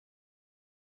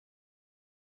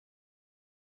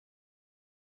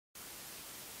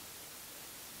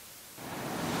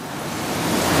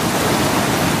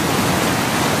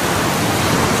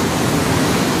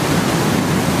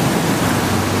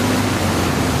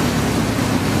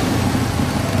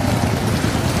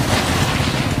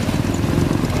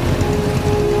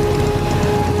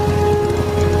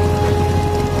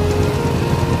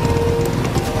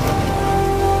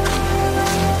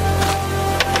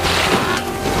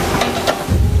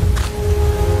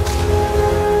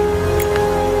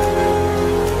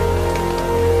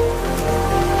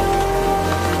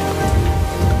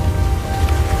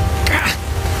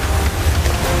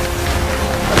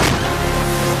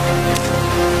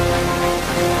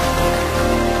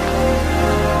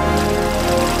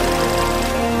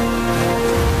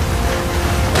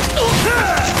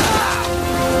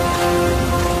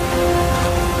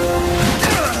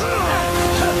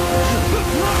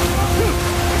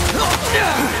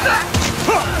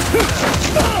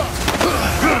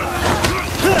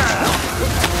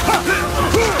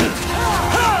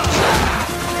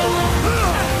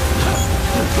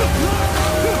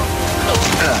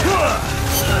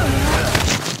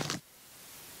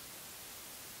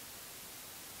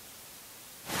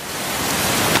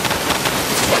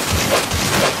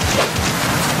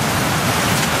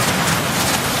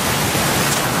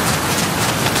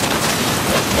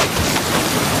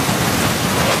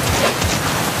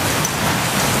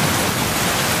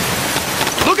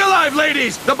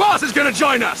ladies! The boss is gonna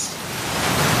join us!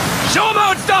 Show him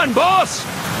how it's done, boss!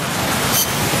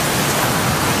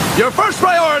 Your first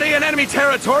priority in enemy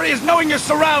territory is knowing your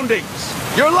surroundings.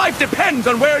 Your life depends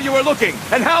on where you are looking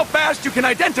and how fast you can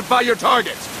identify your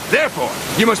targets. Therefore,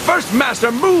 you must first master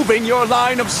moving your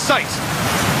line of sight.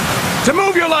 To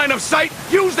move your line of sight,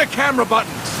 use the camera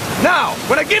buttons. Now,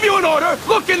 when I give you an order,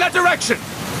 look in that direction.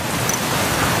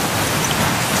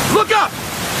 Look up!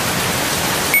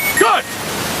 Good!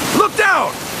 Look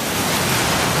down!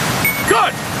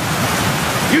 Good!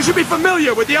 You should be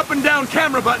familiar with the up and down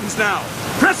camera buttons now.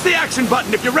 Press the action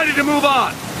button if you're ready to move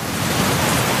on.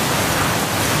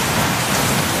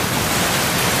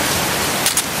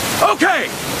 Okay!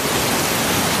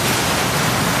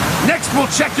 Next, we'll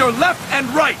check your left and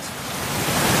right.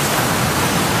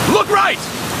 Look right!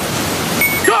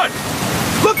 Good!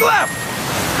 Look left!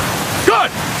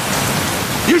 Good!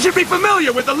 You should be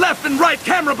familiar with the left and right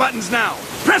camera buttons now.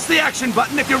 Press the action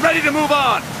button if you're ready to move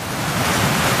on.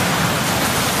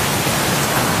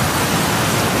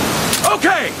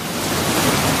 Okay!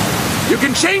 You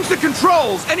can change the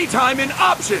controls anytime in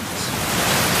Options.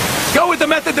 Go with the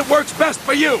method that works best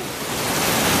for you.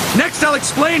 Next, I'll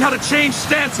explain how to change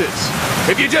stances.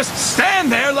 If you just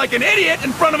stand there like an idiot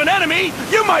in front of an enemy,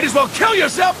 you might as well kill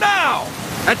yourself now!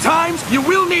 At times, you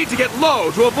will need to get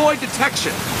low to avoid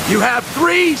detection. You have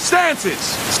 3 stances: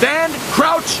 stand,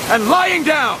 crouch, and lying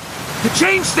down. To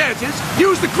change stances,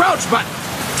 use the crouch button.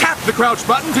 Tap the crouch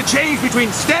button to change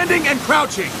between standing and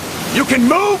crouching. You can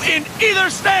move in either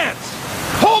stance.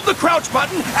 Hold the crouch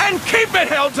button and keep it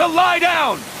held to lie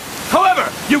down. However,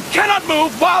 you cannot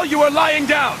move while you are lying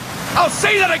down. I'll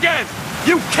say that again.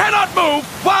 You cannot move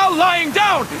while lying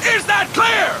down. Is that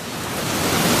clear?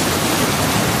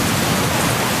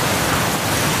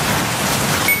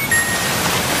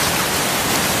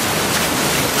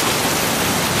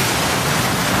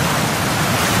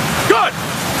 Good!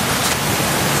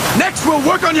 Next, we'll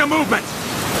work on your movement.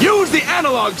 Use the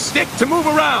analog stick to move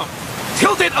around.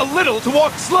 Tilt it a little to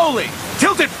walk slowly.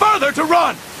 Tilt it further to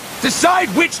run. Decide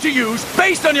which to use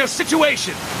based on your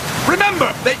situation.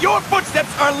 Remember that your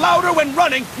footsteps are louder when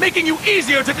running, making you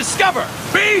easier to discover.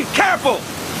 Be careful!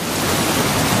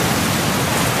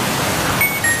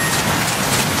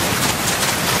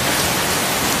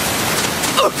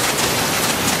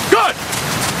 Good!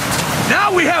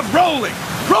 Now we have rolling.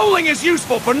 Rolling is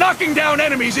useful for knocking down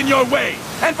enemies in your way,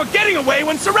 and for getting away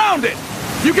when surrounded.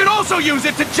 You can also use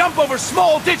it to jump over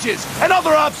small ditches and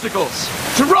other obstacles.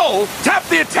 To roll, tap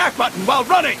the attack button while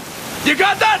running. You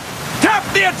got that? Tap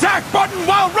the attack button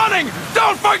while running!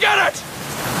 Don't forget it!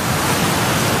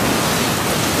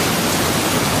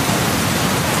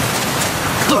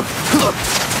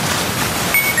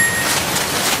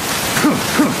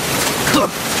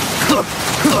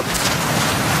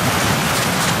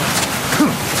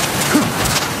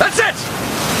 That's it!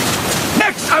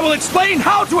 Next, I will explain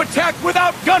how to attack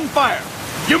without gunfire.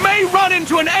 You may run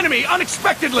into an enemy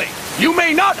unexpectedly. You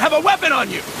may not have a weapon on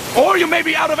you, or you may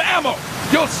be out of ammo.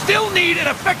 You'll still need an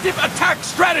effective attack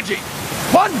strategy.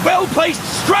 One well-placed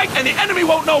strike and the enemy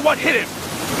won't know what hit him.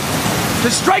 To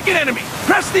strike an enemy,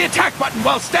 press the attack button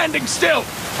while standing still.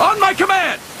 On my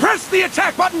command, press the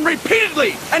attack button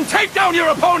repeatedly and take down your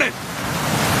opponent.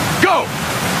 Go!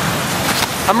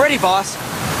 I'm ready, boss.